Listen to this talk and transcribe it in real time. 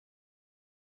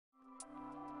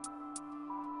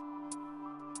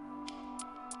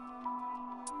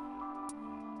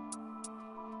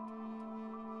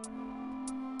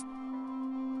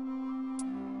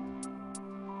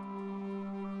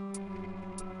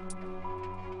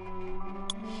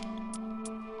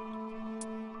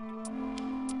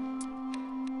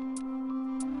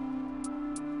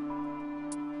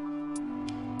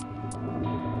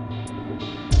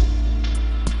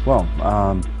Well,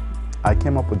 I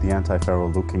came up with the anti-faro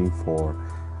looking for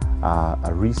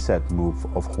a reset move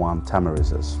of Juan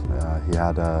Tamariz's. He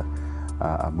had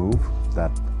a move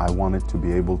that I wanted to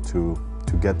be able to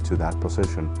get to that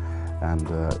position, and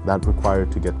that required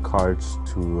to get cards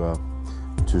to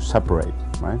separate,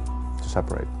 right? To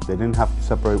separate. They didn't have to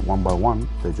separate one by one,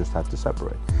 they just had to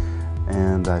separate.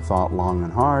 And I thought long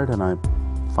and hard, and I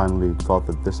finally thought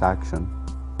that this action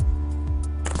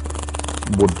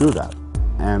would do that.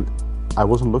 And I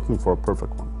wasn't looking for a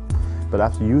perfect one. But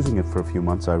after using it for a few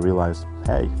months, I realized,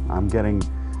 hey, I'm getting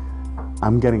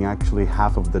actually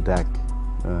half of the deck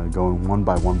going one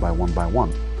by one by one by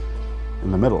one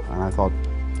in the middle. And I thought,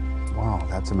 wow,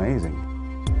 that's amazing.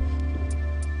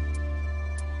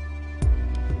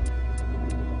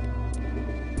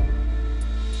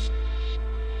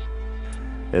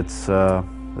 It's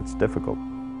difficult,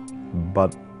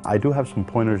 but I do have some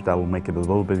pointers that will make it a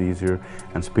little bit easier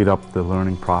and speed up the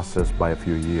learning process by a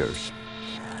few years.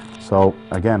 So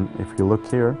again, if you look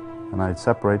here and I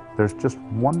separate, there's just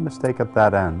one mistake at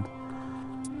that end,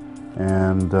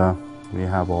 and we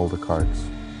have all the cards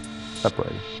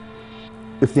separated.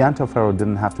 If the anti-faro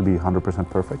didn't have to be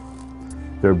 100% perfect,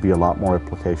 there'd be a lot more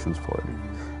applications for it.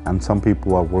 And some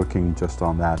people are working just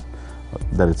on that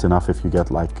it's enough if you get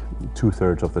like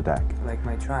 2/3 of the deck. Like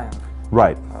my Triumph.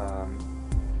 Right.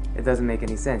 It doesn't make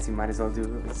any sense. You might as well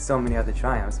do so many other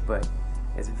Triumphs, but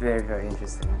it's very, very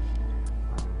interesting.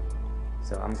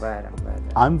 So I'm glad that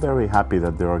I'm very happy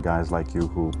that there are guys like you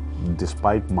who,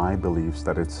 despite my beliefs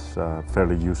that it's a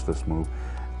fairly useless move,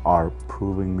 are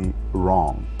proving me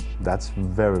wrong. That's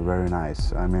very, very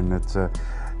nice. I mean, it's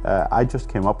I just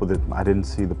came up with it. I didn't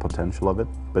see the potential of it,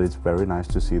 but it's very nice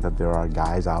to see that there are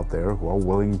guys out there who are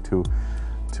willing to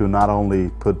not only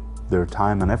put their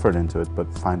time and effort into it, but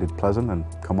find it pleasant and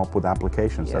come up with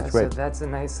applications. Yeah, that's great. So that's a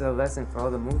nice lesson for all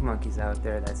the move monkeys out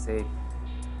there that say,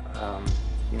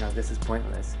 you know, this is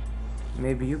pointless.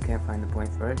 Maybe you can't find the point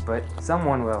for it, but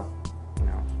someone will, you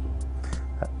know.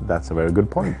 That's a very good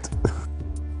point.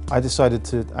 I decided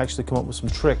to actually come up with some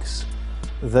tricks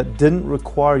that didn't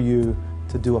require you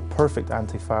to do a perfect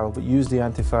anti-faro, but use the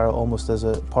anti-faro almost as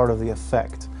a part of the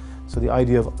effect. So the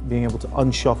idea of being able to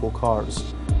unshuffle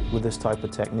cards with this type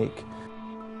of technique.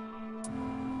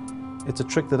 It's a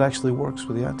trick that actually works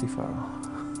with the anti-faro.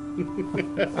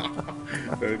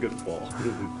 Very good, Paul.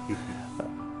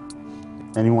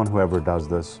 Anyone who ever does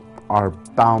this are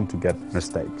bound to get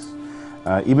mistakes.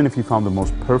 Even if you found the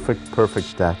most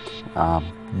perfect deck,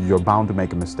 you're bound to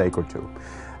make a mistake or two.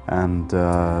 And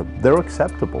they're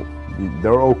acceptable.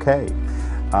 They're okay.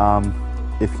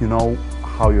 If you know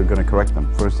how you're going to correct them.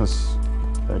 For instance,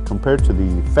 compared to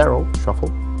the faro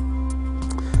shuffle,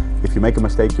 if you make a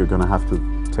mistake, you're going to have to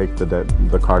take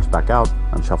the cards back out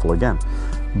and shuffle again.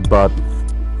 But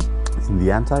in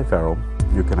the anti-faro,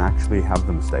 you can actually have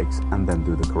the mistakes and then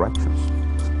do the corrections.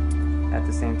 At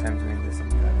the same time doing this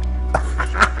and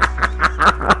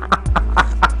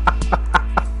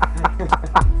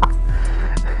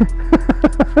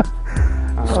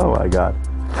Oh my God.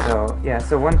 So yeah,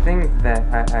 so one thing that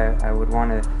I would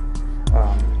want to,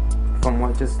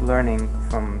 from just learning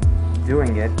from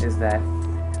doing it, is that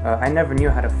I never knew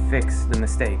how to fix the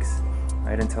mistakes,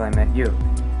 right, until I met you.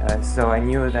 So I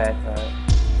knew that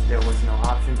there was no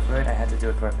option for it. I had to do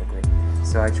it perfectly.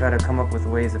 So I tried to come up with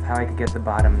ways of how I could get the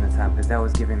bottom and the top, because that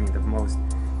was giving me the most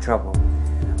trouble.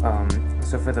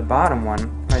 So for the bottom one,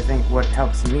 I think what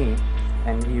helps me,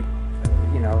 and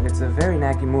you know, it's a very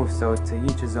knacky move, so to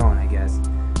each his own, I guess.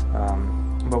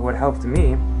 But what helped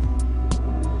me